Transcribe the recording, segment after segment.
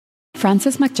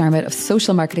Frances McDermott of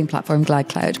social marketing platform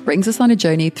GladCloud brings us on a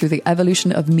journey through the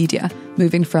evolution of media,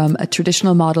 moving from a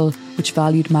traditional model which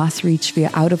valued mass reach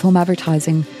via out-of-home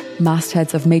advertising,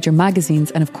 mastheads of major magazines,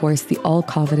 and of course the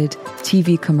all-coveted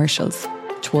TV commercials,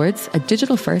 towards a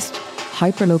digital-first,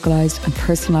 hyper-localised and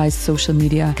personalised social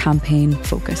media campaign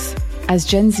focus. As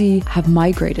Gen Z have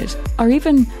migrated, or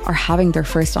even are having their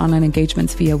first online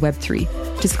engagements via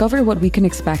Web3, discover what we can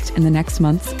expect in the next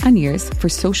months and years for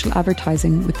social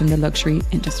advertising within the luxury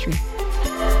industry.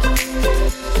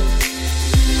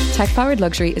 Tech-Powered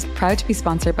Luxury is proud to be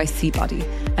sponsored by Seabody,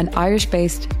 an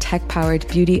Irish-based tech-powered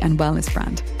beauty and wellness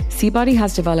brand. Seabody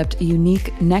has developed a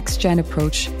unique next-gen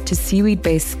approach to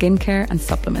seaweed-based skincare and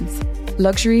supplements.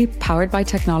 Luxury powered by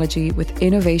technology with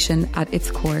innovation at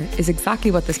its core is exactly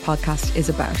what this podcast is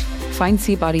about. Find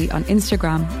Seabody on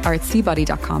Instagram or at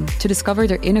seabody.com to discover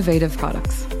their innovative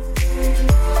products.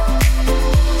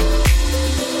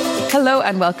 Hello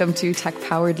and welcome to Tech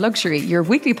Powered Luxury, your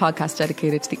weekly podcast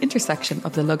dedicated to the intersection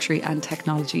of the luxury and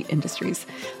technology industries.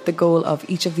 The goal of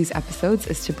each of these episodes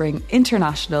is to bring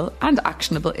international and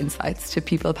actionable insights to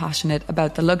people passionate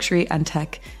about the luxury and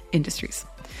tech industries.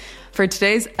 For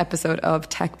today's episode of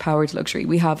Tech Powered Luxury,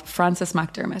 we have Frances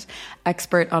McDermott,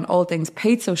 expert on all things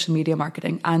paid social media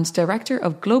marketing and Director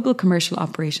of Global Commercial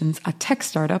Operations at tech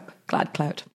startup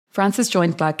GladCloud. Frances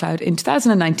joined GladCloud in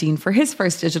 2019 for his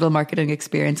first digital marketing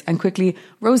experience and quickly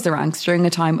rose the ranks during a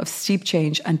time of steep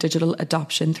change and digital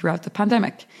adoption throughout the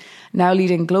pandemic. Now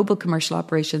leading global commercial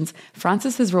operations,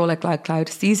 Francis's role at GladCloud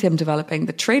sees him developing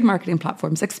the trade marketing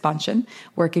platform's expansion,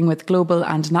 working with global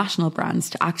and national brands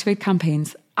to activate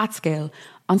campaigns at scale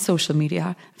on social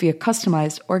media via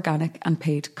customized, organic and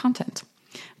paid content.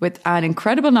 With an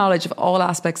incredible knowledge of all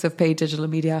aspects of paid digital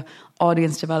media,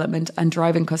 audience development and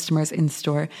driving customers in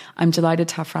store, I'm delighted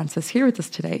to have Frances here with us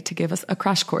today to give us a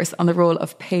crash course on the role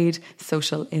of paid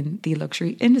social in the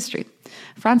luxury industry.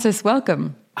 Frances,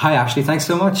 welcome. Hi, Ashley. Thanks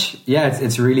so much. Yeah,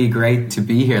 it's really great to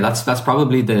be here. That's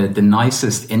probably the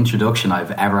nicest introduction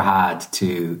I've ever had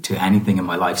to anything in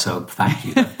my life. So thank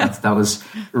you. That was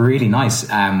really nice.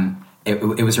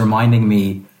 It was reminding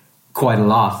me quite a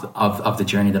lot of the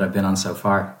journey that I've been on so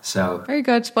far. So very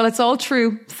good. Well, it's all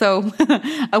true. So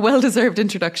a well-deserved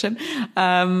introduction.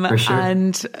 For sure.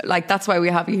 And that's why we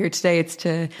have you here today. It's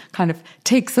to kind of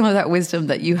take some of that wisdom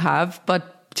that you have.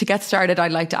 But to get started,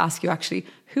 I'd like to ask you actually,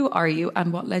 who are you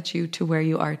and what led you to where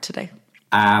you are today?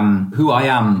 Who I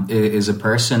am is a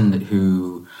person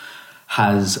who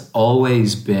has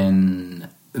always been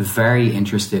very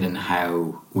interested in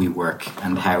how we work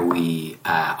and how we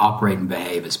operate and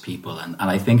behave as people. And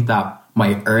I think that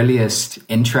my earliest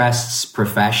interests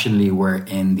professionally were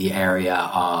in the area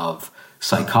of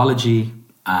psychology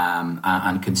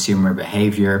and consumer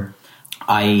behavior.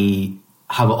 I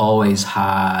have always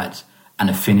had an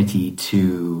affinity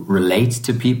to relate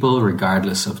to people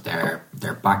regardless of their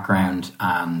background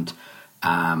and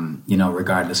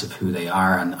regardless of who they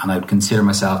are. And I would consider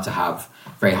myself to have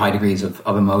very high degrees of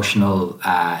emotional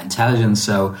intelligence.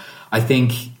 So I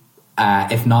think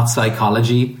if not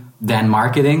psychology, then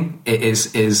marketing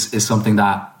is something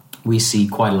that we see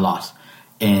quite a lot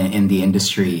in the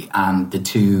industry, and the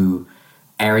two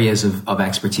areas of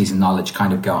expertise and knowledge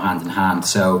kind of go hand in hand.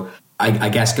 So I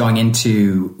guess going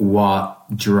into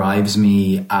what drives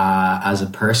me as a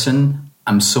person,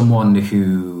 I'm someone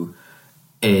who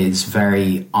is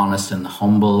very honest and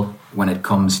humble when it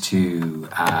comes to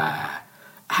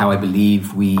how I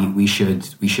believe we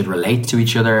should relate to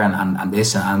each other and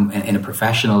this, and in a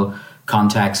professional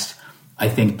context, I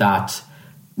think that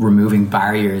removing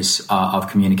barriers of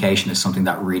communication is something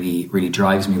that really, really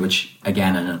drives me, which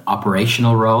again, in an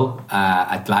operational role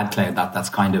at GladCloud, that's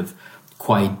kind of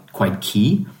quite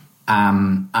key.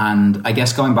 And I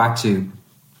guess going back to,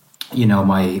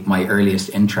 my earliest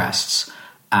interests,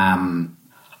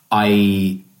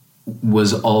 I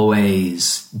was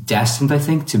always destined, I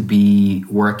think, to be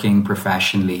working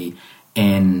professionally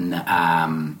in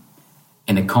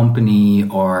a company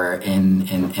or in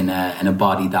a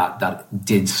body that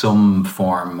did some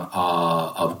form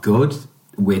of good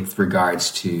with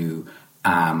regards to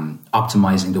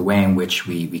optimizing the way in which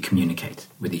we communicate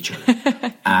with each other.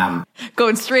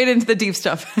 Going straight into the deep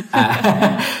stuff.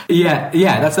 Yeah,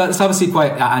 that's obviously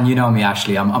quite, and you know me,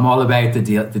 Ashley, I'm all about the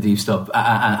deep stuff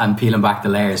and peeling back the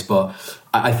layers. But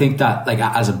I think that,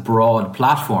 as a broad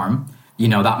platform,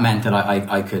 that meant that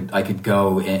I could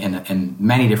go in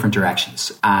many different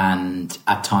directions. And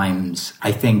at times,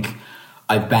 I think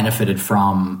I've benefited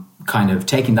from kind of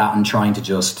taking that and trying to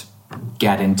just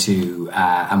get into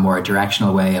a more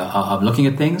directional way of looking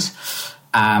at things.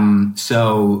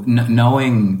 So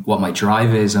knowing what my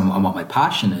drive is and what my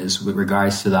passion is with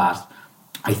regards to that,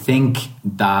 I think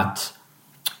that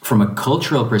from a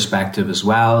cultural perspective as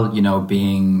well, you know,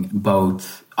 being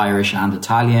both Irish and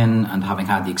Italian and having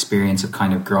had the experience of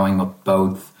kind of growing up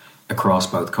both across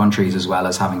both countries as well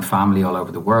as having family all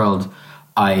over the world,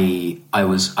 I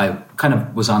kind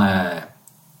of was on a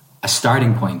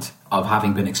starting point of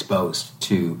having been exposed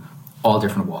to all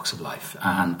different walks of life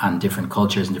and different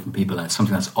cultures and different people, and it's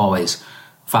something that's always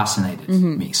fascinated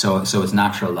me. So it's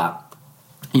natural that,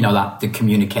 you know, that the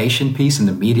communication piece and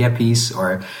the media piece,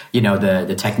 or, you know,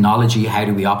 the technology, how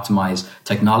do we optimize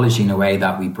technology in a way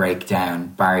that we break down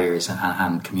barriers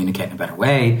and communicate in a better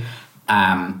way.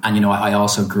 And, you know, I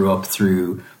also grew up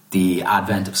through the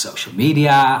advent of social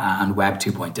media and Web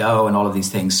 2.0 and all of these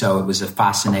things. So it was a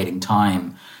fascinating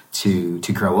time to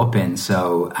grow up in.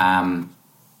 So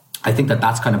I think that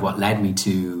that's kind of what led me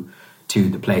to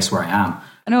the place where I am.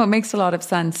 I know it makes a lot of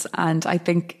sense. And I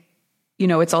think, you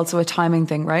know, it's also a timing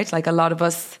thing, right? Like a lot of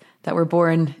us that were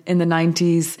born in the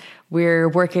 90s, we're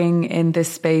working in this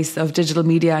space of digital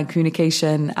media and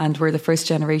communication, and we're the first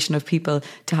generation of people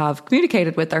to have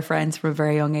communicated with their friends from a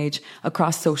very young age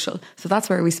across social. So that's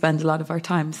where we spend a lot of our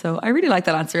time. So I really like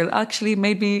that answer. It actually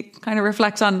made me kind of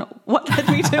reflect on what led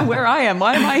me to where I am.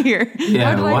 Why am I here?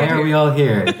 Yeah, why are we all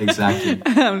here? Exactly.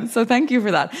 So thank you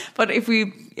for that. But if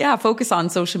we focus on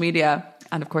social media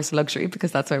and of course luxury,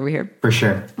 because that's why we're here. For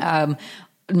sure.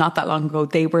 Not that long ago,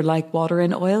 they were like water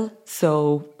and oil.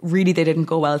 So really, they didn't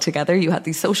go well together. You had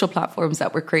these social platforms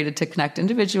that were created to connect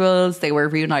individuals. They were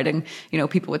reuniting, you know,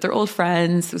 people with their old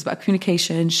friends. It was about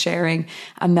communication, sharing.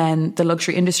 And then the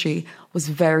luxury industry was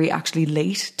very actually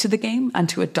late to the game and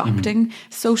to adopting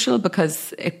social,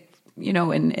 because it, you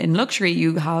know, in luxury,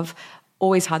 you have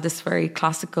always had this very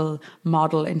classical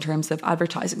model in terms of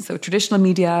advertising. So traditional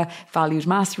media valued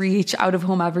mass reach,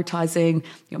 out-of-home advertising,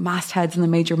 you know, mastheads in the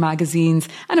major magazines,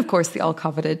 and of course the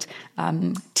all-coveted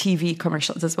TV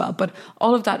commercials as well. But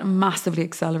all of that massively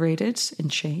accelerated in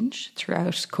change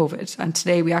throughout COVID. And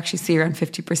today we actually see around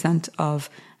 50% of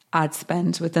ad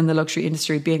spend within the luxury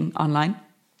industry being online.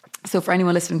 So for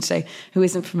anyone listening today who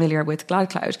isn't familiar with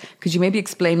GladCloud, could you maybe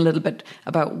explain a little bit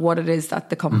about what it is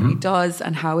that the company does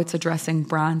and how it's addressing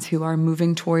brands who are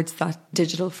moving towards that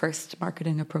digital first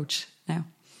marketing approach now?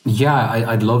 Yeah,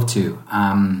 I'd love to.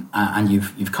 And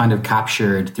you've kind of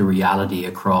captured the reality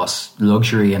across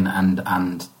luxury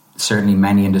and certainly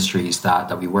many industries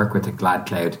that we work with at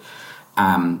GladCloud,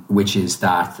 which is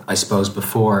that, I suppose,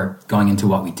 before going into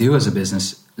what we do as a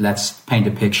business, let's paint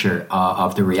a picture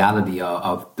of the reality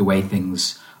of the way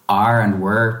things are and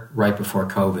were right before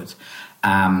COVID.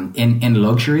 In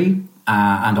luxury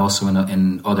and also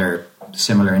in other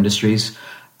similar industries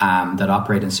that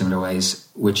operate in similar ways,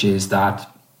 which is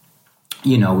that,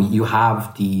 you know, you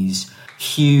have these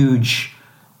huge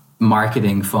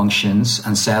marketing functions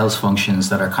and sales functions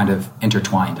that are kind of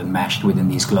intertwined and meshed within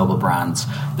these global brands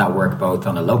that work both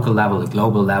on a local level, a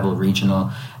global level, regional.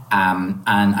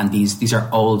 And these are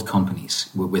old companies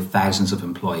with thousands of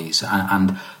employees.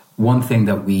 And one thing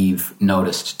that we've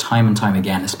noticed time and time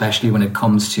again, especially when it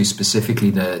comes to specifically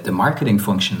the marketing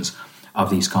functions of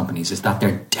these companies, is that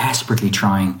they're desperately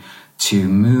trying to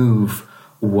move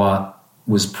what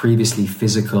was previously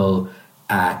physical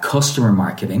customer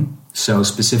marketing. So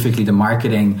specifically the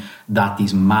marketing that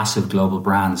these massive global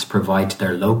brands provide to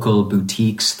their local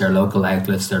boutiques, their local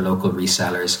outlets, their local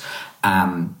resellers,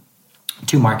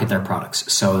 to market their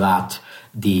products, so that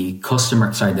the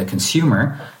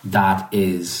consumer that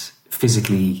is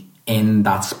physically in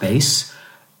that space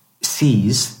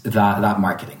sees that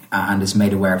marketing and is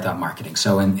made aware of that marketing.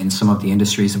 So in some of the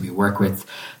industries that we've worked with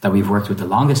the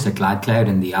longest at GladCloud,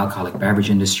 in the alcoholic beverage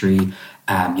industry,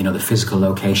 you know, the physical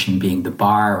location being the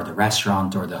bar or the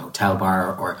restaurant or the hotel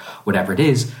bar or whatever it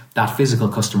is, that physical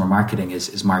customer marketing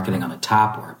is marketing on a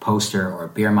tap or a poster or a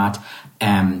beer mat.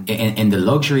 In the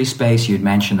luxury space, you'd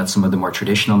mentioned that some of the more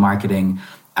traditional marketing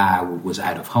was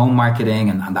out-of-home marketing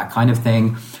and that kind of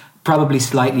thing. Probably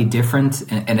slightly different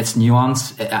in its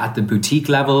nuance at the boutique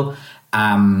level.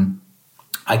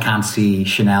 I can't see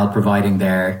Chanel providing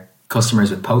their customers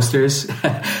with posters,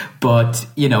 but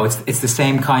you know, it's the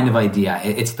same kind of idea.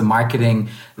 It's the marketing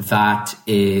that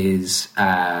is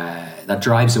that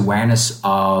drives awareness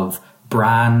of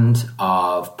brand,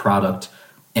 of product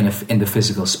in the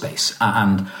physical space.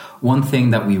 And one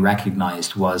thing that we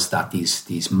recognized was that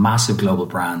these massive global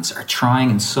brands are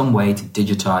trying in some way to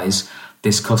digitize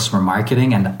this customer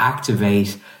marketing and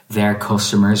activate their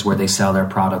customers where they sell their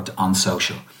product on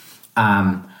social.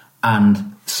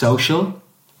 And social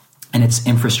and its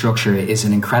infrastructure is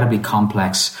an incredibly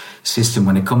complex system.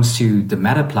 When it comes to the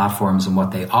meta platforms and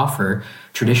what they offer,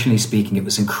 traditionally speaking, it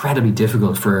was incredibly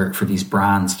difficult for these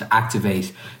brands to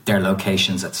activate their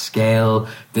locations at scale.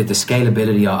 The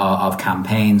scalability of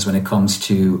campaigns when it comes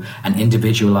to an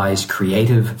individualized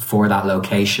creative for that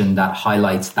location that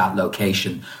highlights that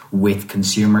location with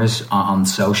consumers on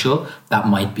social that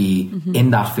might be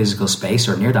in that physical space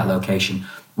or near that location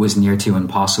was near to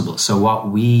impossible. So what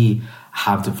we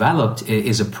have developed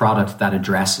is a product that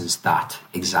addresses that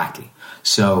exactly.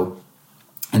 So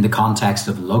in the context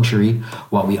of luxury,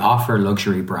 what we offer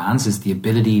luxury brands is the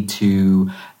ability to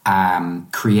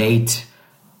create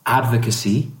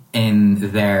advocacy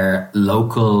in their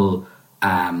local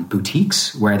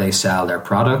boutiques where they sell their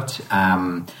product,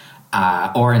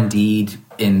 or indeed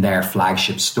in their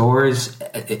flagship stores.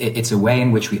 It's a way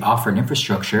in which we offer an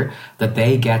infrastructure that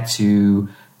they get to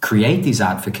create these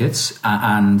advocates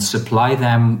and supply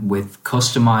them with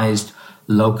customized,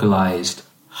 localized,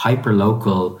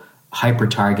 hyper-local,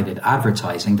 hyper-targeted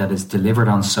advertising that is delivered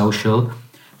on social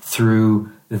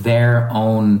through their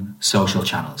own social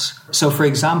channels. So, for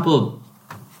example,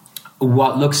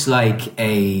 what looks like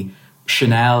a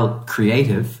Chanel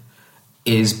creative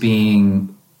is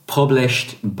being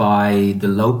published by the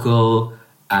local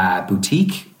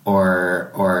boutique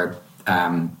or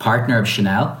partner of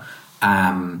Chanel,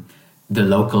 the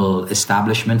local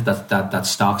establishment that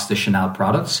stocks the Chanel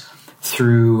products,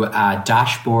 through a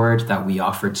dashboard that we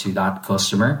offer to that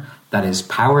customer that is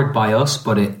powered by us,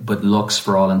 but looks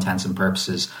for all intents and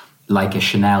purposes like a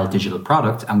Chanel digital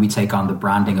product, and we take on the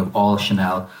branding of all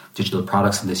Chanel digital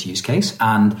products in this use case.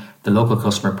 And the local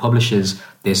customer publishes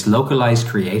this localized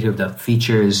creative that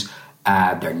features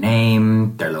their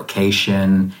name, their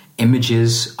location,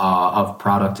 images of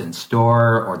product in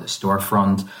store or the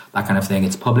storefront, that kind of thing.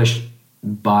 It's published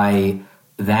by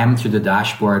them through the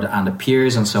dashboard and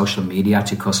appears on social media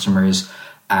to customers,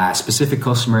 specific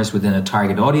customers within a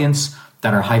target audience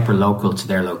that are hyper local to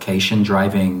their location,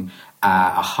 driving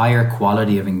a higher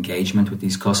quality of engagement with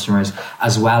these customers,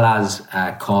 as well as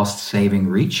cost saving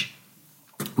reach.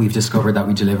 We've discovered that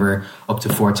we deliver up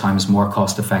to 4 times more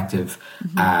cost effective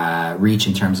reach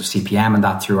in terms of CPM, and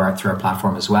that through our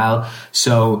platform as well.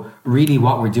 So really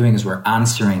what we're doing is we're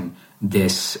answering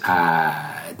this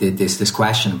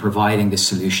question, providing this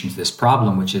solution to this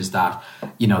problem, which is that,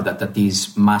 you know, that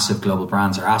these massive global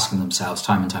brands are asking themselves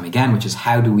time and time again, which is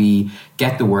how do we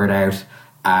get the word out?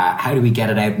 How do we get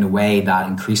it out in a way that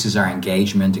increases our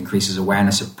engagement, increases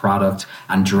awareness of product,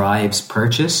 and drives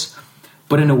purchase,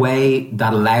 but in a way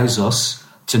that allows us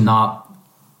to not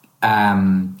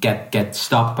get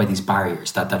stopped by these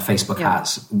barriers that Facebook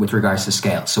has with regards to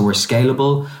scale. So we're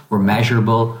scalable, we're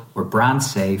measurable, we're brand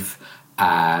safe.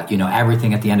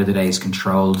 Everything at the end of the day is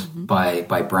controlled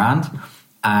by brand.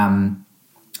 And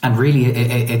really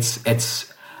it's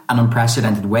an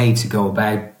unprecedented way to go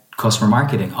about customer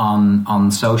marketing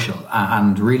on social,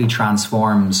 and really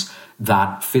transforms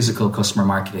that physical customer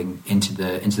marketing into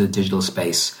the digital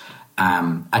space,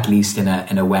 at least in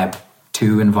a Web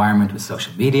 2 environment with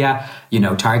social media,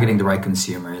 targeting the right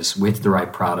consumers with the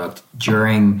right product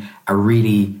during a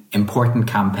really important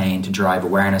campaign to drive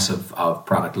awareness of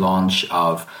product launch,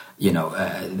 of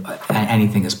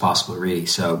anything is possible, really.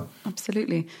 So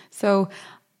absolutely. So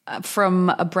from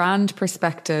a brand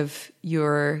perspective,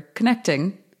 you're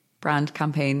connecting brand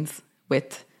campaigns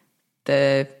with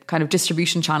the kind of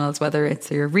distribution channels, whether it's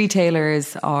your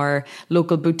retailers or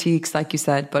local boutiques, like you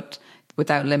said, but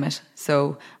without limit.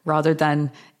 So rather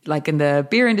than like in the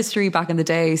beer industry back in the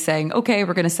day saying, okay,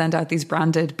 we're going to send out these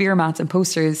branded beer mats and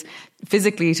posters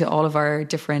physically to all of our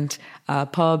different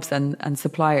pubs and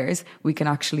suppliers, we can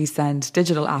actually send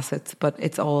digital assets, but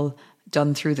it's all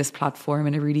done through this platform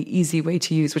in a really easy way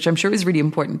to use, which I'm sure is really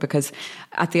important, because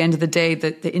at the end of the day,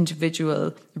 the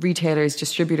individual retailers,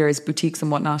 distributors, boutiques and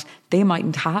whatnot, they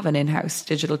mightn't have an in-house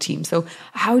digital team. So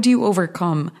how do you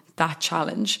overcome that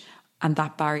challenge and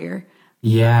that barrier?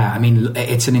 Yeah, I mean,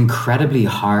 it's an incredibly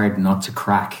hard nut to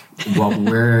crack. What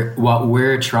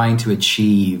we're trying to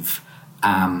achieve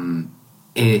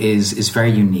is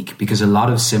very unique, because a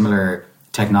lot of similar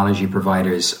technology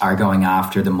providers are going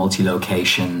after the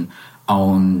multi-location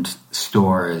owned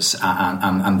stores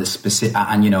and the specific,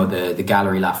 and the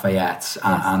Galerie Lafayette,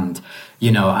 and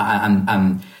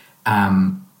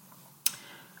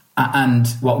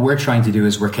what we're trying to do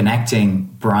is we're connecting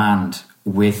brand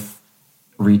with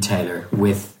retailer,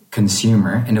 with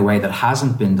consumer, in a way that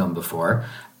hasn't been done before,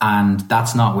 and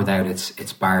that's not without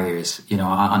its barriers.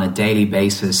 On a daily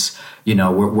basis,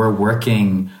 we're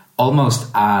working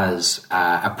almost as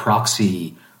a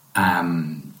proxy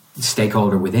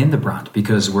stakeholder within the brand,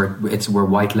 because we're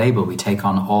white label. We take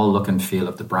on all look and feel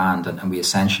of the brand, and we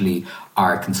essentially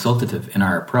are consultative in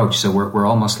our approach. So we're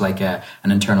almost like an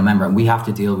internal member, and we have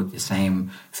to deal with the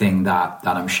same thing that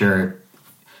I'm sure,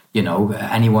 you know,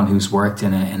 anyone who's worked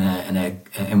in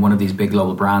one of these big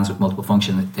global brands with multiple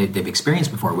functions, they've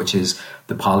experienced before, which is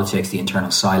the politics, the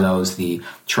internal silos, the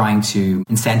trying to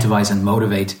incentivize and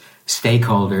motivate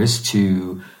stakeholders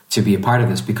to be a part of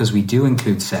this, because we do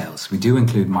include sales, we do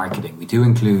include marketing, we do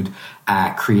include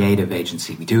creative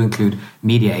agency, we do include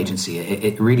media agency.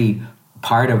 It really,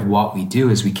 part of what we do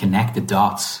is we connect the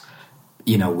dots,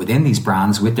 you know, within these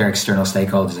brands with their external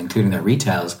stakeholders, including their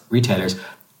retailers,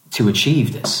 to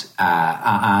achieve this.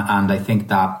 And I think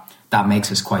that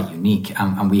makes us quite unique.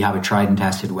 And we have a tried and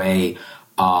tested way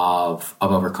of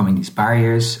overcoming these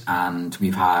barriers, and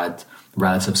we've had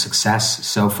relative success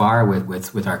so far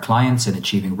with our clients in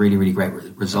achieving really, really great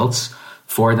results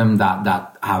for them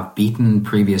that have beaten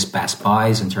previous best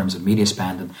buys in terms of media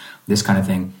spend and this kind of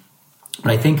thing.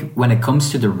 But I think when it comes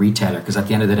to the retailer, because at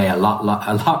the end of the day, a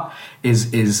lot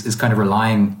is kind of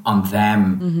relying on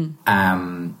them,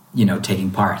 you know,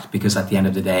 taking part, because at the end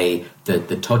of the day,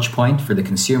 the touch point for the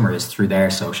consumer is through their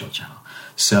social channel.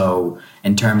 So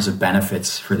in terms of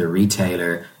benefits for the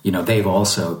retailer, you know, they've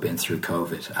also been through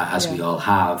COVID, as we all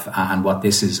have. And what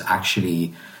this is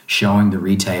actually showing the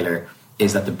retailer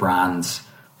is that the brands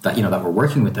that, you know, that we're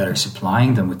working with, that are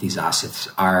supplying them with these assets,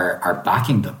 are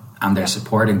backing them, and they're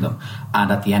supporting them.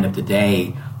 And at the end of the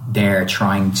day, they're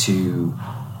trying to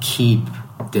keep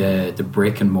the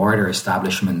brick and mortar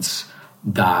establishments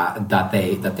that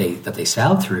they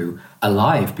sell through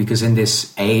alive, because in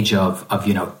this age of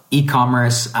you know,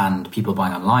 e-commerce and people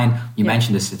buying online, you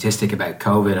mentioned the statistic about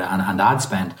COVID and ad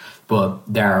spend, but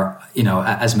there are, you know,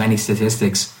 as many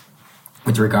statistics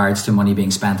with regards to money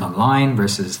being spent online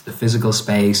versus the physical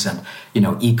space, and, you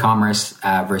know, e-commerce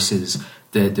versus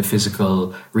the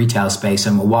physical retail space.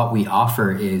 And what we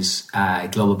offer is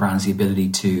global brands the ability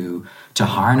to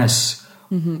harness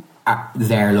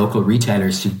their local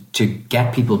retailers to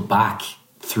get people back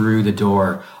through the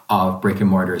door of brick and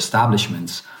mortar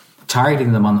establishments,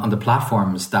 targeting them on the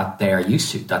platforms that they are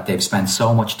used to, that they've spent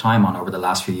so much time on over the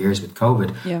last few years with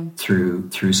COVID,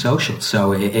 through social.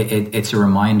 So it's a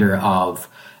reminder of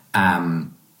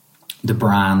the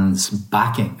brand's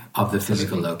backing of the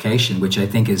physical location, which I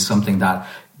think is something that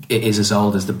is as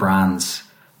old as the brands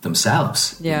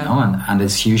themselves, you know, and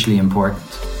is hugely important.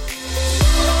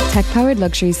 Tech-powered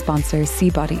luxury sponsor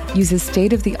Seabody uses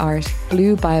state-of-the-art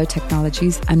blue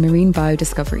biotechnologies and marine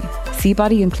biodiscovery.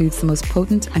 Seabody includes the most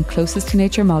potent and closest to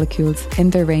nature molecules in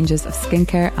their ranges of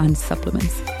skincare and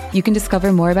supplements. You can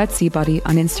discover more about Seabody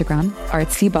on Instagram or at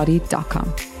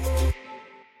seabody.com.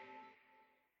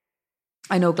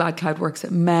 I know GladCloud works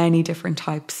with many different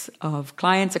types of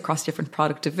clients across different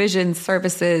product divisions,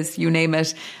 services, you name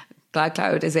it.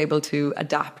 GladCloud is able to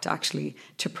adapt actually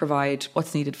to provide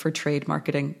what's needed for trade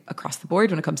marketing across the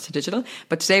board when it comes to digital.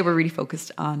 But today we're really focused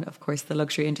on, of course, the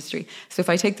luxury industry. So if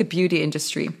I take the beauty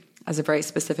industry as a very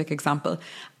specific example,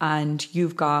 and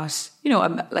you've got, you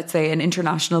know, let's say an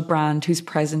international brand who's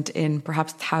present in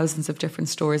perhaps thousands of different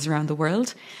stores around the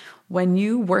world, when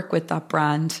you work with that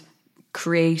brand,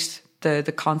 create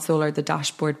the console or the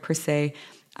dashboard per se,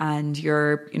 and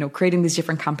you're, you know, creating these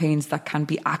different campaigns that can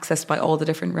be accessed by all the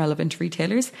different relevant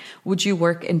retailers, would you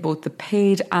work in both the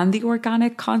paid and the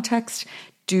organic context?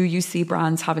 Do you see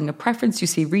brands having a preference? Do you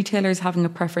see retailers having a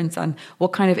preference? And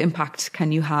what kind of impact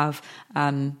can you have,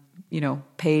 you know,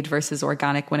 paid versus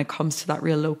organic when it comes to that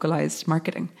real localized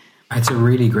marketing? It's a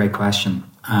really great question.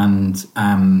 And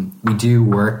we do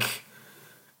work,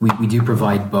 we do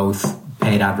provide both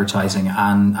paid advertising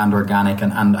and organic.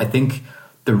 And I think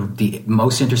the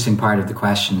most interesting part of the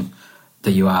question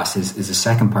that you asked is the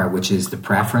second part, which is the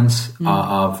preference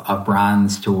of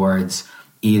brands towards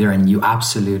either. And you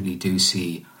absolutely do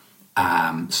see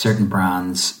certain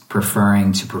brands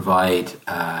preferring to provide,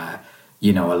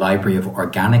 you know, a library of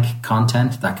organic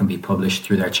content that can be published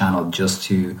through their channel just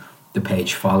to the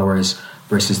page followers,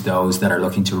 versus those that are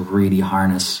looking to really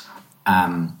harness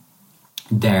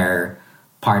their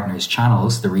partners'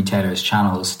 channels, the retailers'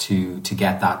 channels, to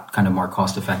get that kind of more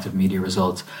cost-effective media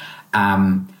result.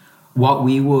 What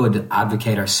we would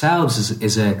advocate ourselves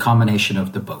is a combination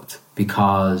of the both,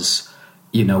 because,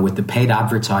 you know, with the paid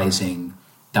advertising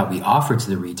that we offer to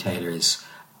the retailers,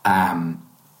 on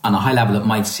a high level, it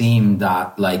might seem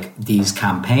that like these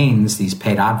campaigns, these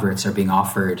paid adverts are being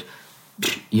offered,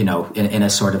 you know, in a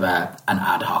sort of an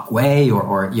ad hoc way,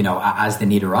 or you know, as the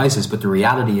need arises. But the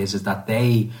reality is that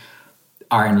they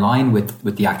are in line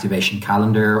with the activation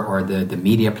calendar or the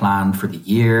media plan for the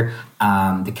year,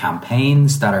 the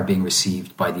campaigns that are being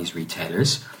received by these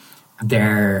retailers.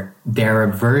 They're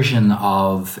a version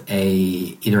of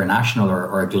either a national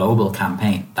or a global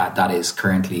campaign that is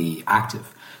currently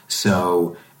active.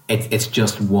 So it's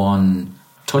just one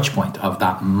touch point of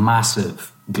that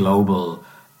massive global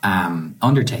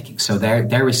undertaking. So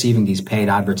they're receiving these paid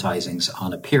advertisings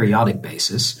on a periodic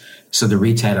basis. So the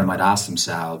retailer might ask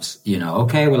themselves,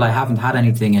 okay, well, I haven't had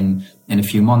anything in a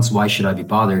few months. Why should I be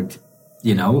bothered?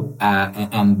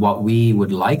 And what we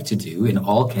would like to do in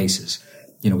all cases,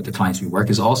 with the clients we work,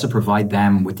 is also provide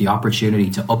them with the opportunity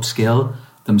to upskill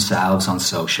themselves on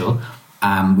social.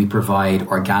 We provide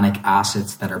organic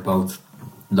assets that are both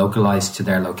localized to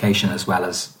their location as well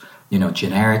as,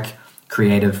 generic,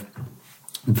 creative,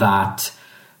 that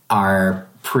are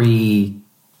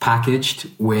pre-packaged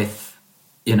with,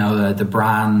 the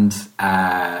brand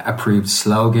approved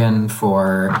slogan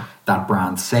for that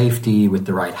brand safety with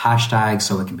the right hashtag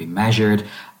so it can be measured.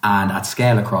 And at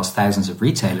scale across thousands of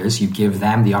retailers, you give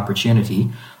them the opportunity,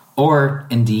 or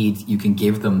indeed you can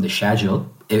give them the schedule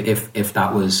if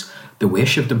that was the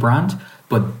wish of the brand.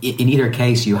 But in either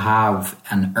case, you have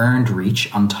an earned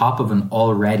reach on top of an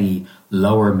already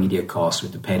lower media cost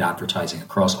with the paid advertising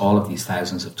across all of these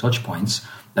thousands of touch points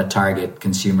that target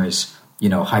consumers,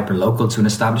 hyper local to an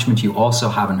establishment. You also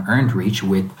have an earned reach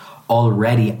with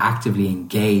already actively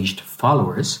engaged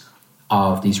followers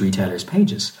of these retailers'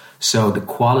 pages. So the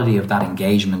quality of that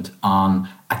engagement on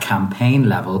a campaign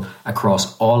level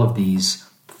across all of these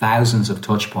thousands of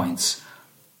touch points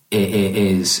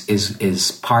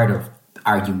is part of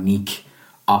our unique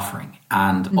offering.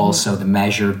 And also the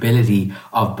measurability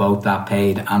of both that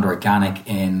paid and organic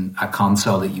in a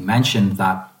console that you mentioned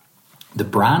that the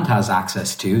brand has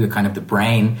access to, the kind of the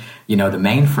brain, the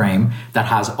mainframe that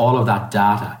has all of that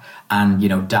data. And,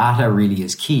 data really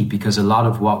is key, because a lot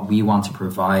of what we want to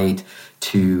provide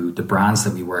to the brands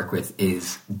that we work with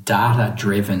is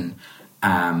data-driven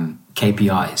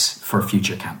KPIs for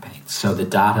future campaigns. So the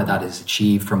data that is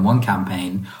achieved from one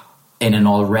campaign in an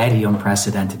already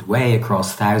unprecedented way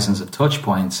across thousands of touch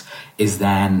points is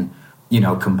then,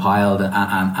 compiled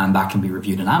and that can be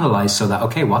reviewed and analyzed so that,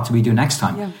 okay, what do we do next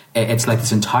time? Yeah. It's like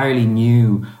this entirely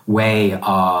new way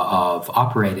of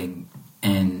operating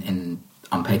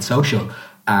on paid social,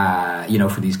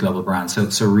 for these global brands.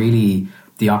 So really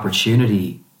the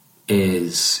opportunity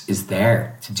is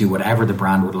there to do whatever the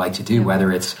brand would like to do,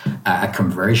 whether it's a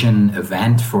conversion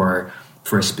event for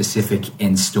specific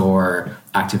in-store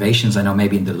activations. I know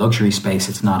maybe in the luxury space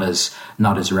it's not as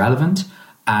relevant.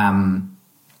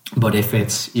 But if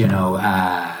it's,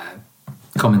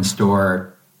 come in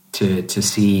store to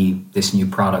see this new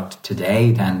product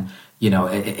today, then,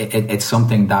 it's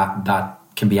something that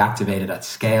can be activated at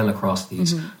scale across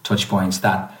these touch points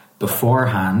that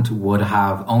beforehand would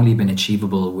have only been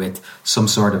achievable with some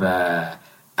sort of a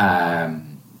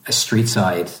street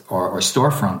side or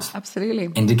storefront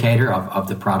indicator of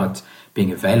the product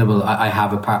being available. I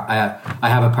have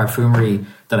a perfumery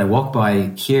that I walk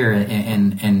by here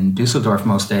in Dusseldorf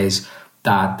most days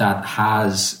that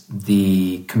has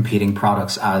the competing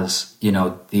products as,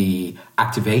 the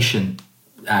activation.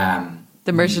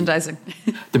 The merchandising.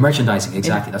 The merchandising,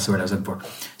 exactly. That's the word I was looking for.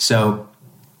 So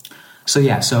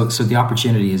the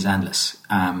opportunity is endless.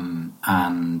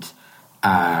 And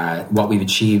what we've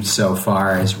achieved so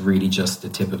far is really just the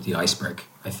tip of the iceberg,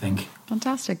 I think.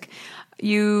 Fantastic.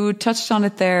 You touched on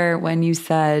it there when you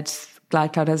said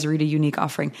GladCloud has a really unique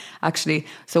offering, actually.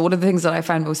 So one of the things that I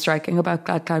found most striking about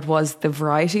GladCloud was the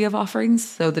variety of offerings,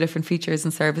 so the different features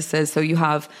and services. So you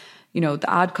have, the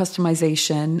ad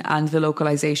customization and the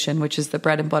localization, which is the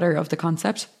bread and butter of the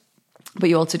concept. But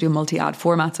you also do multi-ad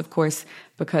formats, of course,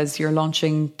 because you're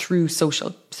launching through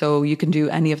social. So you can do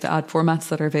any of the ad formats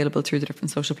that are available through the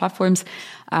different social platforms.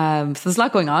 So there's a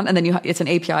lot going on. And then it's an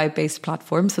API-based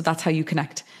platform. So that's how you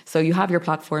connect. So you have your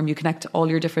platform, you connect all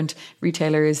your different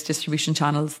retailers, distribution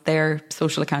channels, their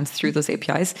social accounts through those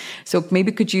APIs. So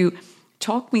maybe could you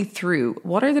talk me through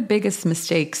what are the biggest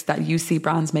mistakes that you see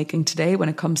brands making today when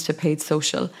it comes to paid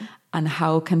social, and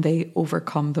how can they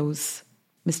overcome those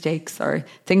mistakes or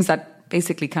things that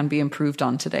basically can be improved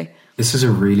on today? This is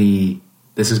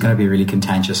going to be a really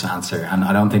contentious answer, and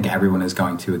I don't think everyone is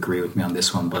going to agree with me on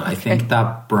this one, but I think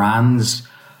that brands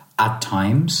at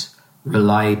times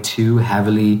rely too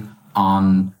heavily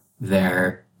on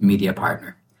their media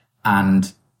partner.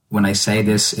 And when I say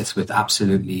this, it's with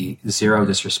absolutely zero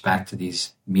disrespect to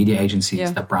these media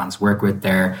agencies that brands work with.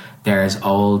 They're as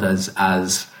old as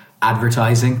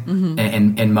advertising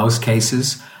in most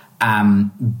cases.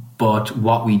 But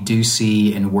what we do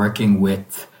see in working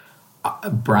with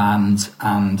brands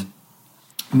and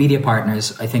media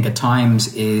partners, I think at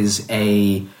times is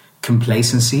a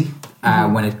complacency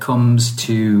when it comes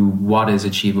to what is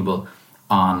achievable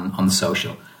on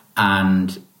social.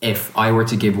 And if I were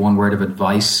to give one word of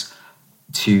advice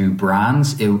to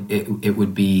brands, it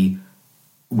would be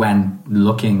when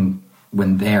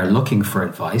they're looking for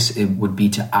advice, it would be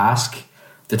to ask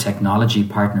the technology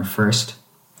partner first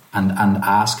and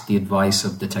ask the advice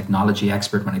of the technology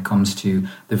expert when it comes to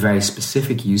the very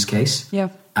specific use case. Yeah.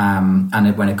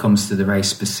 And when it comes to the very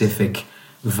specific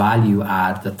value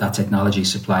add that technology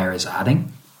supplier is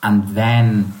adding, and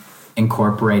then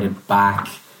incorporate it back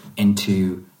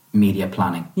into media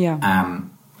planning. Yeah.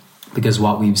 Because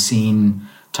what we've seen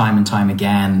time and time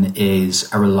again is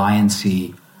a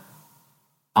reliancy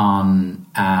on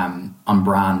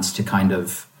brands to kind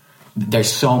of,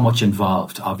 there's so much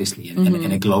involved, obviously,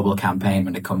 in a global campaign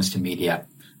when it comes to media.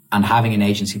 And having an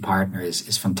agency partner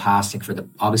is fantastic for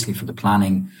the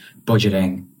planning,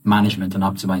 budgeting, management and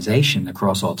optimization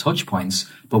across all touch points.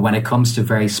 But when it comes to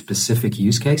very specific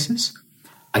use cases,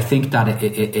 I think that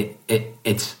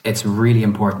it's really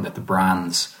important that the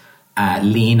brands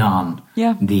lean on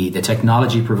the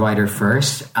technology provider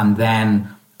first, and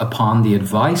then upon the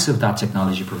advice of that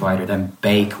technology provider, then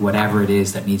bake whatever it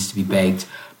is that needs to be baked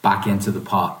back into the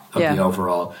pot of the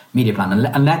overall media plan.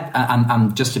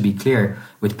 And just to be clear,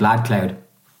 with GladCloud,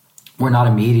 we're not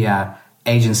a media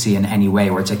agency in any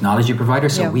way. We're a technology provider,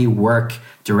 so we work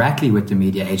directly with the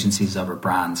media agencies of our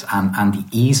brands, and the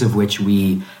ease of which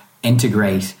we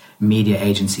integrate media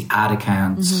agency ad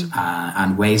accounts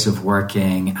and ways of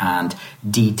working and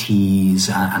DTs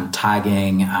and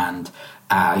tagging and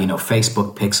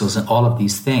Facebook pixels and all of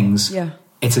these things.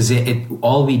 It's as if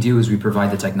all we do is we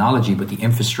provide the technology, but the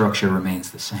infrastructure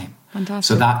remains the same. Fantastic.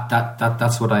 So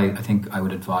that's what I think I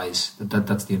would advise.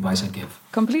 That's the advice I'd give.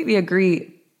 Completely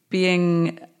agree.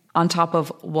 Being on top of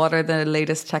what are the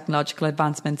latest technological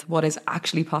advancements, what is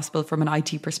actually possible from an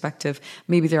IT perspective.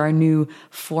 Maybe there are new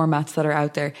formats that are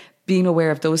out there. Being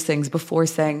aware of those things before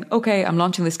saying, okay, I'm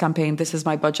launching this campaign, this is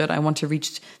my budget, I want to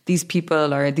reach these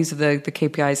people, or these are the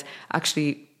KPIs.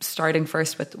 Actually starting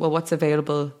first with, well, what's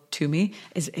available to me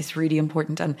is really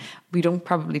important. And we don't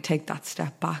probably take that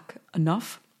step back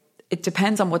enough. It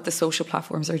depends on what the social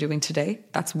platforms are doing today.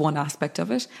 That's one aspect of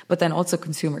it. But then also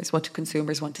consumers. What do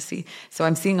consumers want to see? So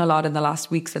I'm seeing a lot in the last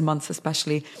weeks and months,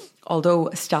 especially, although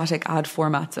static ad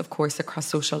formats, of course, across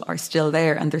social are still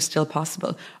there and they're still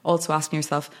possible. Also asking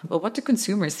yourself, well, what do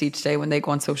consumers see today when they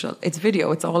go on social? It's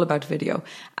video. It's all about video.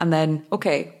 And then,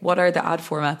 okay, what are the ad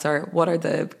formats, or what are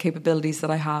the capabilities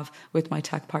that I have with my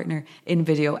tech partner in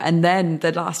video? And then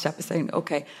the last step is saying,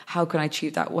 okay, how can I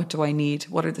achieve that? What do I need?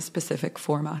 What are the specific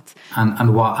formats?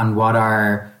 And what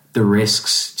are the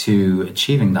risks to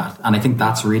achieving that? And I think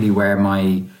that's really where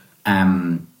my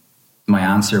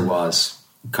answer was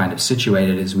kind of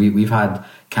situated. Is we've had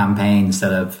campaigns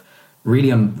that have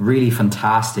really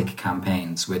fantastic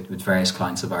campaigns with various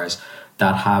clients of ours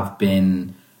that have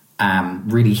been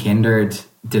really hindered,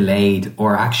 delayed,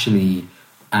 or actually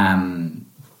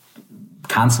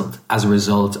cancelled as a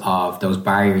result of those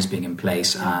barriers being in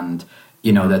place, and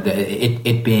that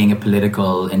it being a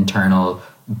political internal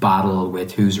battle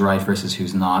with who's right versus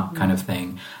who's not kind of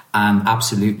thing. And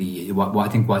absolutely, what I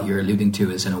think what you're alluding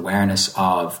to is an awareness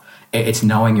of, it's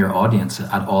knowing your audience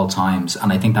at all times.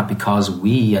 And I think that because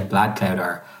we at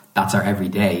GladCloud that's our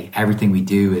everyday, everything we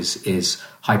do is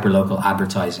hyperlocal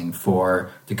advertising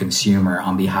for the consumer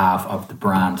on behalf of the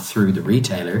brand through the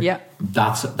retailer. Yeah.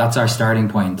 That's our starting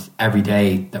point every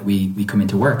day that we come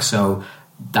into work. So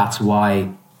that's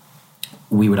why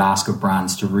we would ask of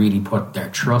brands to really put their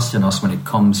trust in us when it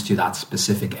comes to that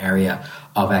specific area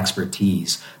of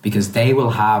expertise, because they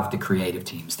will have the creative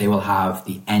teams, they will have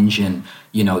the engine,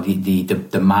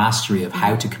 the mastery of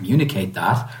how to communicate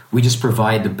that. We just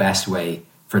provide the best way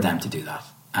for them to do that.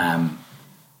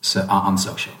 So on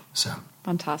social. So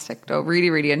fantastic. No, really,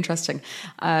 really interesting.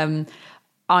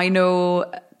 I know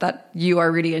that you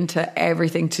are really into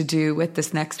everything to do with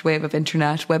this next wave of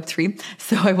internet, Web3.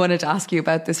 So I wanted to ask you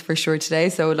about this for sure today.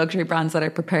 So luxury brands that are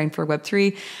preparing for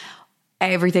Web3,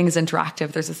 everything is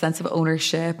interactive. There's a sense of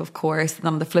ownership, of course. And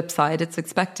on the flip side, it's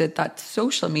expected that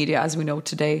social media, as we know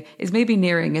today, is maybe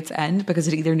nearing its end because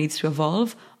it either needs to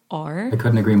evolve, or I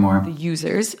couldn't agree more, the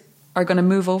users are going to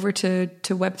move over to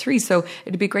Web3. So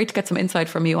it'd be great to get some insight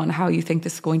from you on how you think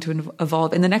this is going to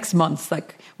evolve in the next months.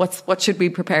 Like what should we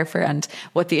prepare for, and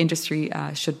what the industry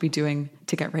should be doing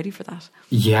to get ready for that?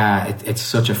 Yeah, it's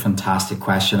such a fantastic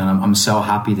question. And I'm so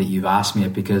happy that you've asked me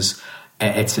it, because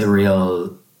it's a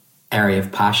real area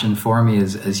of passion for me,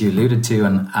 as you alluded to.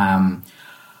 And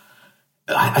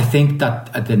I think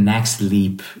that the next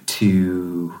leap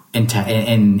to in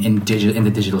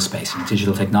the digital space, in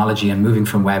digital technology, and moving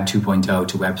from Web 2.0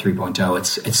 to Web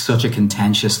 3.0, it's such a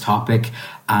contentious topic,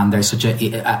 and there's such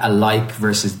a like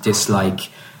versus dislike,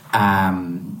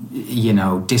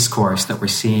 discourse that we're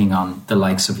seeing on the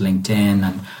likes of LinkedIn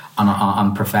and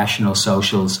on professional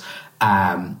socials.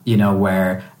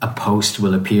 Where a post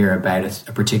will appear about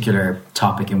a particular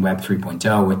topic in Web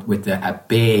 3.0 with a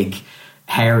big,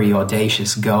 hairy,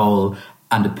 audacious goal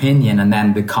and opinion, and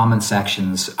then the comment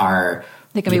sections are,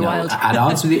 they can be wild, at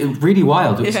odds with it, really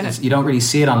wild. You don't really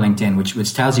see it on LinkedIn,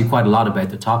 which tells you quite a lot about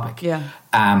the topic.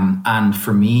 And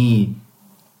for me,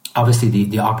 obviously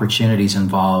the opportunities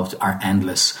involved are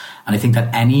endless, and I think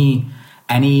that any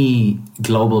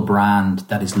global brand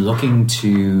that is looking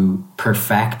to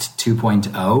perfect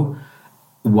 2.0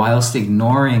 whilst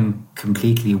ignoring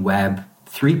completely Web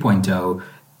 3.0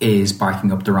 is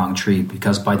barking up the wrong tree,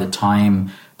 because by the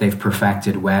time they've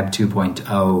perfected Web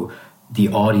 2.0, the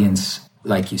audience,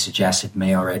 like you suggested,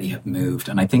 may already have moved.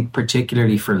 And I think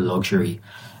particularly for luxury,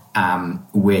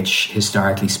 which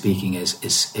historically speaking is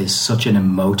such an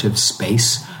emotive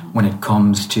space when it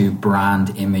comes to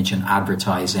brand image and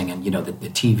advertising, and the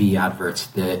TV adverts,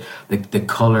 the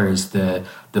colors, the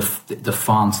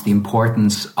fonts, the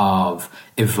importance of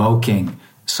evoking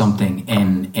something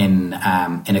in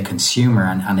a consumer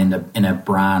and in a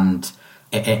brand,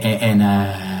 in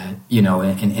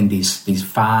these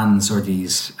fans or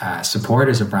these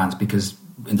supporters of brands. Because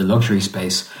in the luxury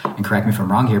space, and correct me if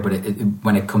I'm wrong here, but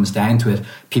when it comes down to it,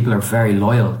 people are very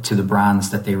loyal to the brands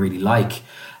that they really like.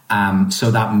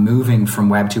 So that moving from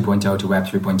Web 2.0 to Web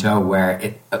 3.0,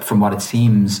 where from what it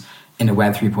seems, in a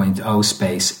Web 3.0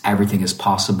 space, everything is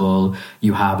possible.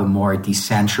 You have a more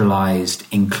decentralized,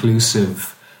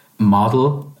 inclusive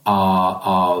model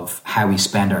of how we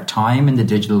spend our time in the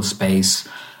digital space.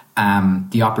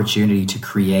 The opportunity to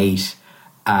create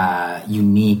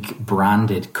unique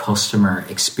branded customer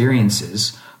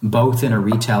experiences, both in a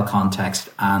retail context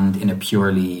and in a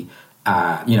purely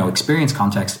experience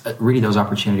context. Really, those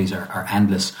opportunities are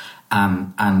endless,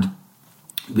 and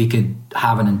we could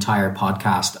have an entire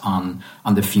podcast on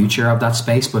the future of that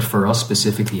space. But for us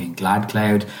specifically in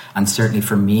GladCloud, and certainly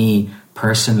for me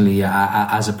personally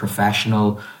as a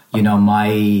professional,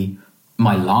 my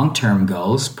long-term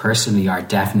goals personally are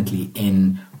definitely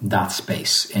in that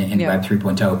space in Web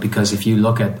 3.0, because if you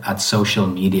look at social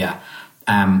media,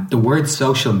 the word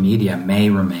social media may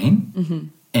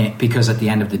remain, because at the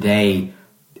end of the day,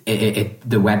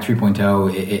 the Web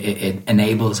 3.0 it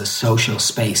enables a social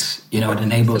space. It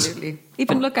enables absolutely.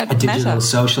 Even look at a digital Meta.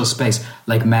 social space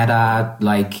like Meta,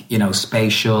 like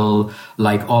Spatial,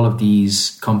 like all of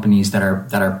these companies that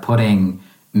are putting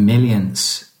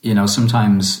millions,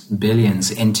 sometimes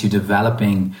billions into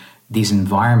developing these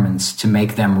environments to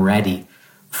make them ready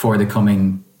for the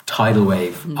coming tidal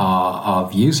wave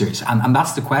of users. And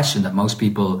that's the question that most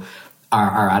people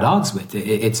are at odds with.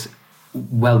 It's,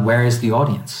 well, where is the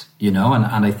audience? And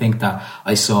I think that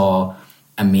I saw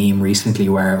a meme recently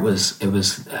where it was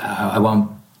I won't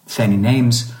say any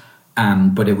names,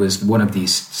 but it was one of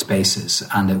these spaces,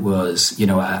 and it was a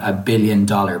 $1 billion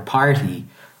party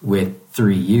with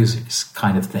 3 users,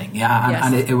 kind of thing.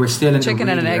 And we're still in chicken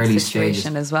the really and an egg early situation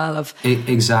stages as well of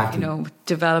exactly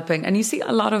developing. And you see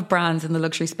a lot of brands in the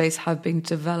luxury space have been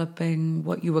developing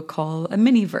what you would call a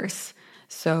mini-verse,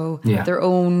 so their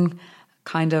own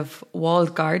kind of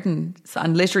walled garden.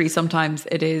 And literally sometimes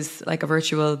it is like a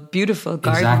virtual beautiful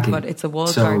garden, but it's a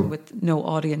walled garden with no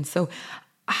audience. So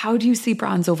how do you see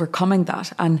brands overcoming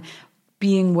that and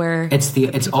being where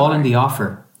it's all in the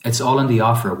offer? It's all in the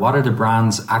offer. What are the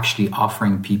brands actually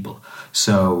offering people?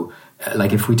 So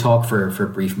like if we talk for a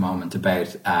brief moment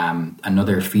about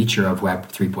another feature of Web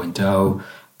 3.0,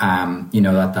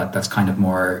 that's kind of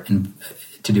more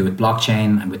to do with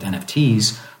blockchain and with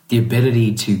NFTs, the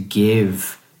ability to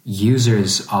give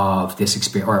users of this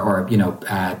experience, or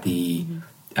the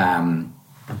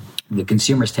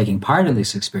consumers taking part in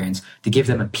this experience, to give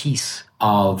them a piece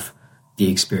of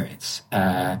the experience,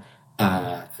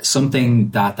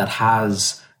 something that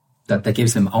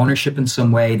gives them ownership in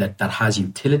some way, that has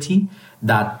utility,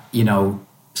 that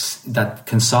that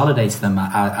consolidates them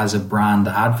as a brand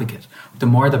advocate. The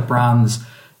more that brands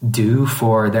do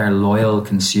for their loyal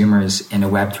consumers in a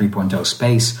Web 3.0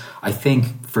 space, I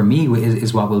think for me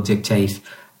is what will dictate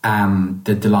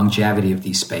the longevity of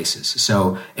these spaces.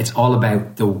 So it's all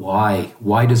about the why.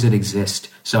 Why does it exist?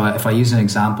 So if I use an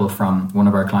example from one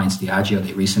of our clients, Diageo,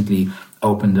 they recently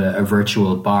opened a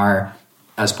virtual bar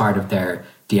as part of their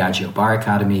Diageo Bar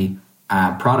Academy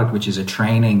product, which is a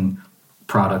training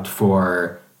product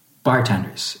for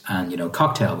bartenders and,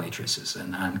 cocktail waitresses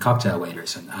and cocktail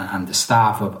waiters and the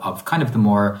staff of kind of the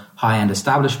more high-end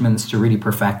establishments to really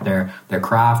perfect their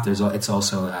craft. It's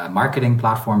also a marketing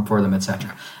platform for them,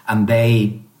 etc. And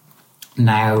they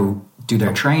now do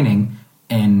their training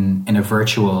in a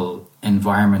virtual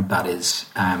environment that is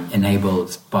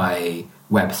enabled by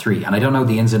Web3. And I don't know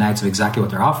the ins and outs of exactly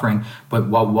what they're offering, but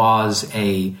what was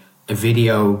a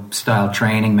video style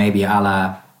training, maybe a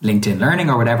la LinkedIn Learning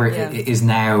or whatever, is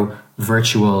now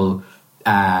virtual.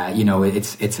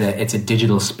 It's a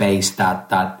digital space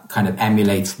that kind of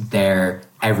emulates their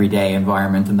everyday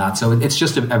environment and that. So it's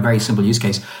just a very simple use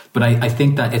case. But I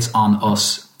think that it's on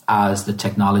us as the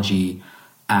technology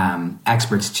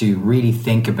experts to really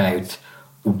think about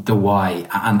the why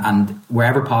and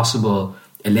wherever possible,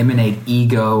 eliminate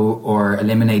ego or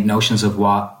eliminate notions of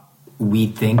what we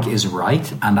think is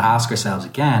right and ask ourselves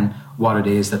again what it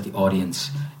is that the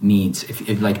audience needs.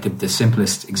 If like the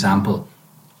simplest example,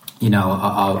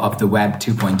 of the Web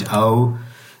 2.0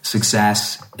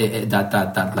 success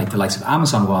that like the likes of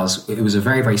Amazon it was a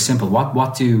very, very simple.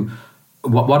 What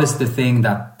is the thing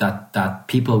that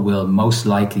people will most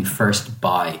likely first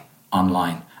buy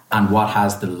online? And what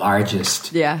has the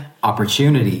largest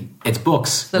opportunity? It's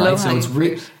books, right? So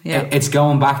it's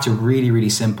going back to really, really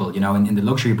simple. In the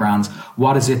luxury brands,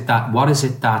 what is it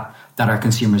that our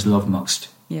consumers love most?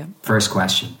 Yeah. First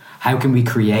question: how can we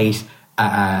create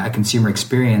a consumer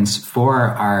experience for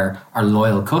our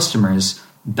loyal customers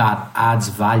that adds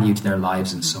value to their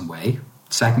lives in some way?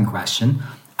 Second question: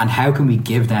 and how can we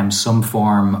give them some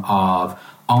form of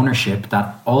ownership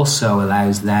that also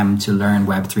allows them to learn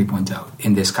Web 3.0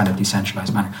 in this kind of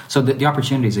decentralized manner? So the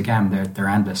opportunities, again, they're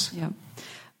endless. Yeah,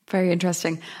 very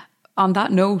interesting. On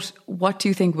that note, what do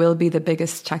you think will be the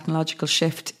biggest technological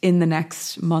shift in the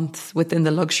next months within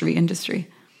the luxury industry?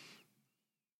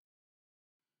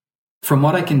 From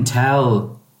what I can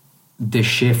tell, the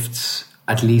shifts,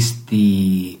 at least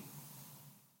the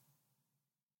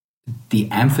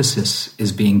emphasis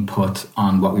is being put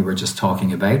on what we were just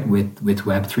talking about with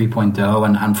Web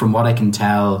 3.0. And from what I can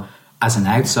tell as an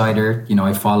outsider,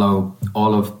 I follow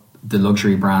all of the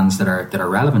luxury brands that are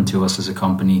relevant to us as a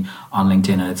company on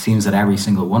LinkedIn. And it seems that every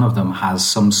single one of them has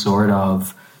some sort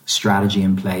of strategy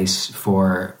in place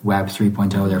for Web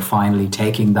 3.0. They're finally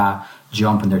taking that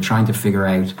jump and they're trying to figure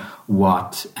out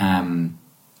what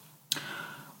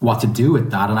to do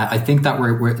with that. And I think that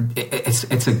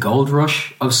it's a gold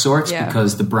rush of sorts,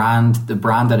 because the brand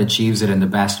that achieves it in the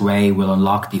best way will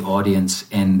unlock the audience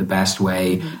in the best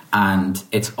way. And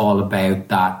it's all about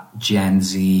that Gen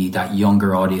Z, that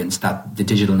younger audience, that the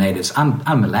digital natives and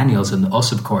millennials and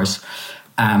us, of course,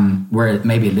 we're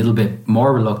maybe a little bit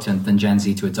more reluctant than Gen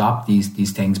Z to adopt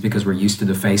these things because we're used to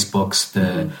the Facebooks,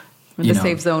 the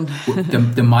safe zone,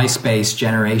 the MySpace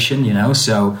generation,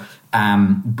 so.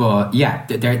 But yeah,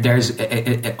 there's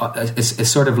it's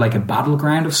sort of like a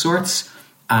battleground of sorts,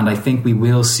 and I think we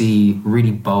will see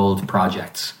really bold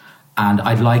projects, and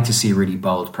I'd like to see really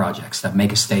bold projects that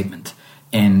make a statement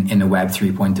in the Web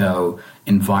 3.0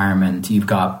 environment. You've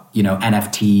got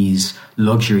NFTs,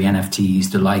 luxury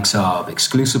NFTs, the likes of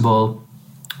Exclusible,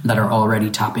 that are already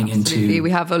tapping into.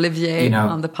 We have Olivier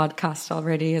on the podcast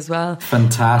already as well.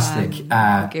 Fantastic.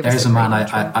 There's a man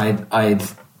I'd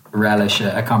relish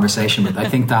a conversation with. I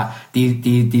think that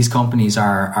these companies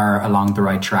are along the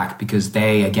right track because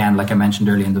they, again, like I mentioned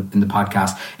earlier in the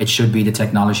podcast, it should be the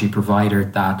technology provider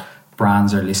that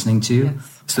brands are listening to,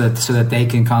 so that they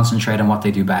can concentrate on what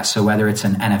they do best. So whether it's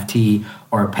an NFT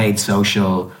or a paid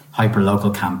social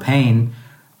hyperlocal campaign,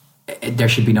 there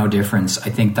should be no difference.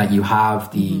 I think that you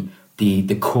have the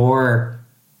core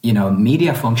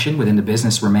media function within the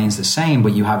business remains the same,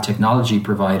 but you have technology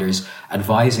providers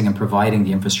advising and providing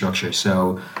the infrastructure.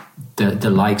 So the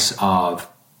likes of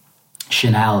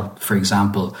Chanel, for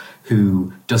example,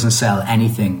 who doesn't sell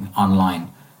anything online,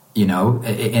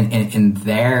 in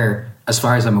their, as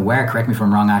far as I'm aware, correct me if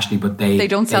I'm wrong, Ashley, but they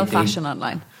don't sell fashion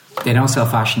online. They don't sell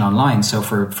fashion online. So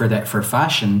for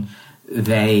fashion,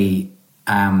 there's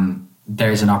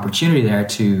an opportunity there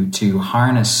to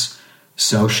harness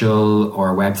social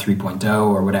or Web 3.0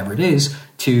 or whatever it is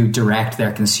to direct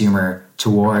their consumer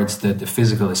towards the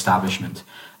physical establishment.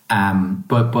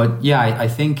 But yeah, I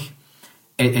think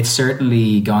it's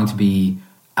certainly going to be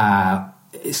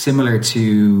similar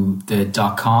to the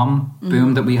 .com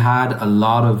boom that we had. A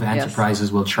lot of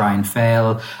enterprises will try and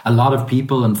fail. A lot of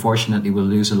people, unfortunately, will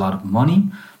lose a lot of money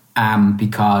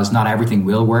because not everything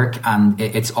will work. And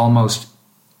it's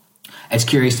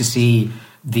curious to see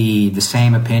the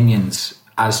same opinions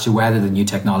as to whether the new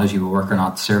technology will work or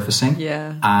not surfacing.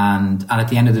 Yeah. And at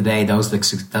the end of the day, those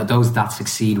that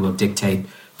succeed will dictate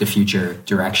the future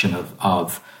direction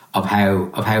of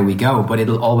how we go, but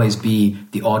it'll always be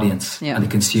the audience and the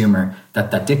consumer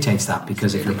that dictates that,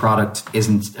 because if your product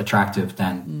isn't attractive,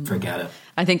 then forget it.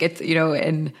 I think it's,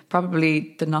 in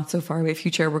probably the not so far away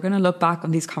future, we're going to look back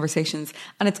on these conversations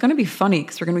and it's going to be funny,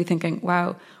 because we're going to be thinking,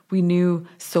 wow, we knew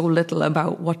so little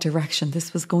about what direction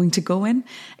this was going to go in.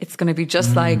 It's going to be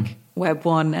just like Web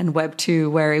 1 and Web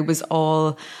 2, where it was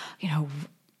all,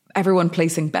 everyone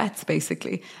placing bets,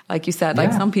 basically. Like you said,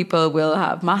 like some people will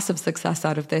have massive success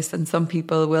out of this and some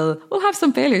people will have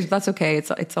some failures, but that's okay.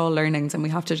 It's all learnings, and we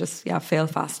have to just fail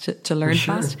fast to learn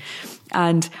fast.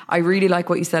 And I really like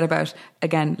what you said about,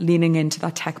 again, leaning into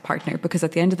that tech partner, because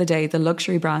at the end of the day, the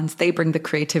luxury brands, they bring the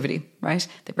creativity, right?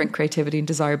 They bring creativity and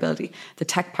desirability. The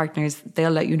tech partners, they'll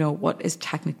let you know what is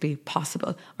technically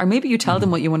possible. Or maybe you tell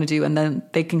them what you want to do and then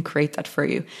they can create that for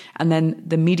you. And then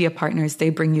the media partners, they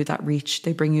bring you that reach,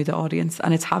 they bring you the audience.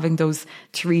 And it's having those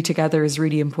three together is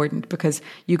really important, because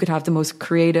you could have the most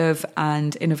creative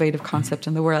and innovative concept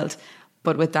in the world,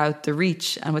 but without the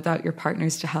reach and without your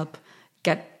partners to help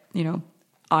get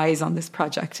eyes on this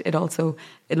project, it'll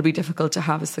be difficult to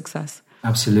have a success.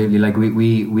 Absolutely. Like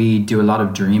we do a lot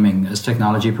of dreaming as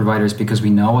technology providers, because we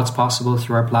know what's possible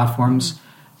through our platforms.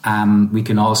 We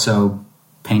can also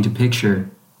paint a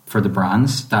picture for the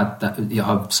brands that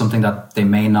of something that they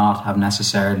may not have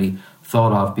necessarily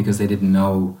thought of, because they didn't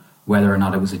know whether or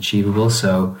not it was achievable.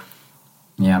 So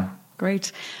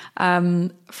Great.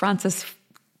 Francis,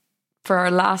 for our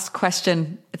last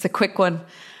question, it's a quick one.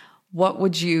 What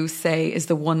would you say is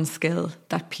the one skill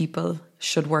that people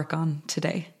should work on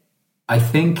today? I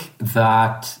think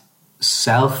that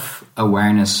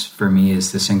self-awareness for me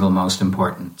is the single most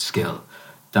important skill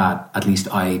that at least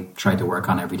I try to work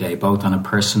on every day, both on a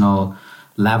personal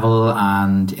level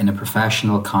and in a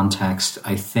professional context.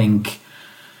 I think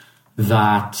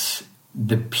that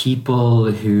the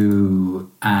people who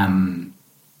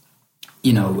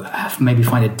maybe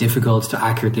find it difficult to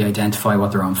accurately identify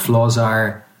what their own flaws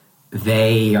are,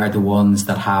 they are the ones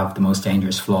that have the most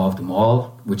dangerous flaw of them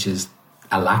all, which is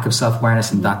a lack of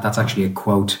self-awareness. And that's actually a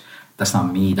quote. That's not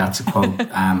me. That's a quote.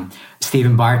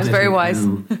 Stephen Bartlett. It's very wise.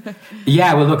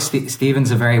 Look,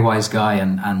 Stephen's a very wise guy.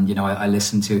 And I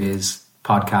listen to his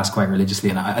podcast quite religiously.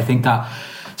 And I think that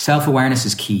self-awareness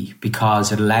is key,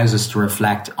 because it allows us to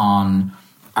reflect on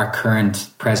our current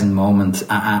present moment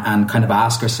and kind of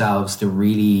ask ourselves the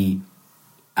really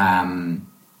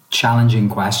challenging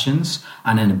questions.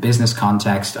 And in a business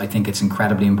context, I think it's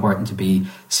incredibly important to be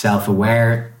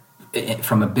self-aware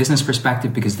from a business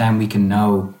perspective, because then we can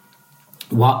know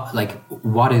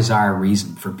what is our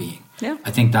reason for being.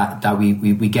 I think that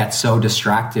we get so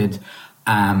distracted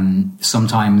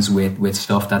sometimes with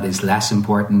stuff that is less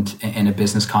important in a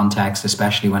business context,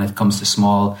 especially when it comes to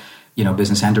small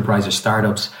business enterprise or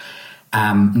startups.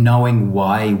 Knowing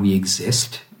why we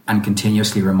exist and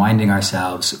continuously reminding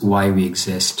ourselves why we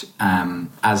exist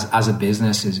as a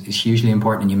business is hugely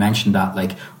important. And you mentioned that,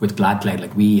 like with GladCloud,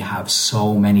 like we have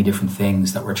so many different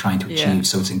things that we're trying to achieve.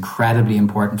 So it's incredibly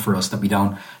important for us that we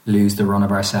don't lose the run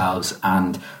of ourselves.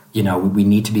 And, we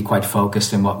need to be quite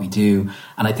focused in what we do.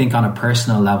 And I think on a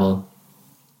personal level,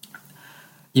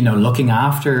 looking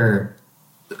after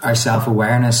our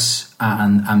self-awareness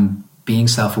and being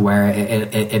self-aware,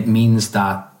 it means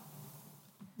that,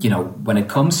 when it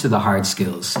comes to the hard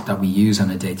skills that we use on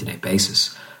a day-to-day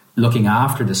basis, looking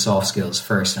after the soft skills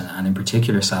first, and in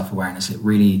particular self-awareness, it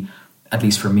really, at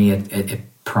least for me, it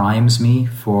primes me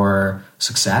for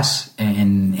success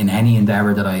in any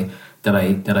endeavor that I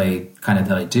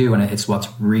do, and it's what's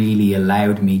really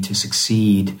allowed me to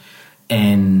succeed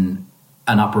in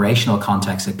an operational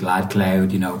context at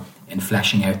GladCloud. In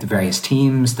fleshing out the various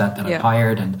teams that I've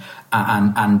hired and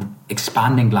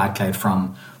expanding GladCloud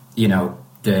from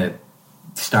the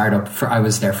startup. I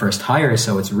was their first hire,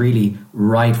 so it's really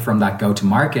right from that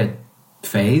go-to-market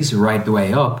phase right the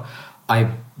way up.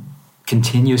 I've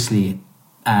continuously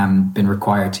been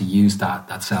required to use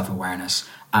that self-awareness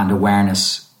and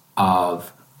awareness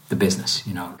of the business.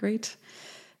 Great.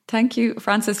 Thank you,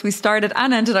 Francis. We started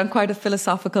and ended on quite a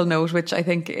philosophical note, which I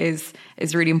think is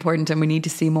really important, and we need to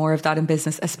see more of that in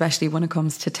business, especially when it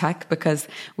comes to tech, because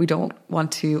we don't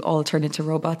want to all turn into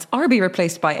robots or be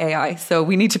replaced by AI. So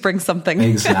we need to bring something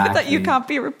that you can't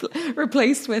be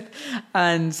replaced with.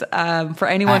 And for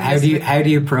anyone, how do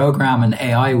you program an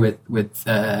AI with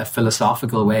a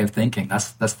philosophical way of thinking?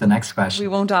 That's the next question. We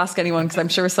won't ask anyone, because I'm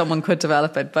sure someone could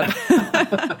develop it. But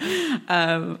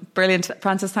brilliant,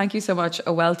 Francis. Thank you so much.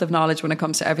 A wealth of knowledge when it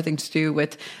comes to everything to do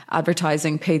with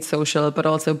advertising, paid social, but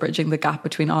also bridging the gap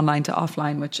between online to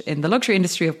offline, which in the luxury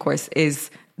industry, of course, is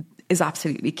is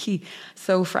absolutely key.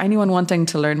 So for anyone wanting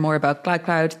to learn more about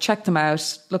GladCloud, check them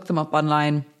out, look them up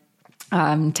online.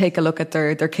 Take a look at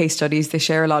their case studies. They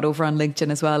share a lot over on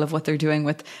LinkedIn as well of what they're doing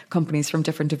with companies from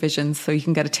different divisions. So you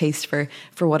can get a taste for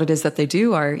what it is that they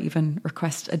do, or even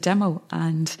request a demo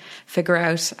and figure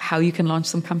out how you can launch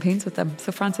some campaigns with them.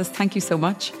 So Francis, thank you so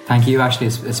much. Thank you, Ashley.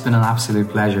 It's been an absolute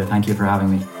pleasure. Thank you for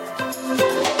having me.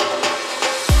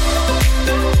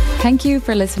 Thank you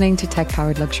for listening to Tech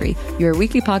Powered Luxury, your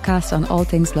weekly podcast on all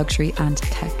things luxury and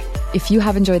tech. If you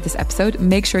have enjoyed this episode,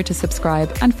 make sure to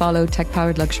subscribe and follow Tech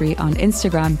Powered Luxury on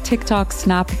Instagram, TikTok,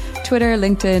 Snap, Twitter,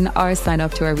 LinkedIn, or sign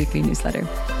up to our weekly newsletter.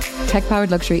 Tech Powered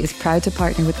Luxury is proud to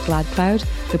partner with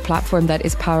GladCloud, the platform that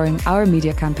is powering our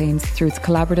media campaigns through its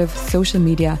collaborative social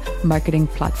media marketing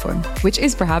platform, which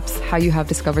is perhaps how you have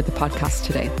discovered the podcast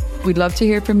today. We'd love to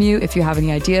hear from you if you have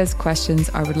any ideas, questions,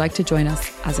 or would like to join us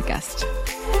as a guest.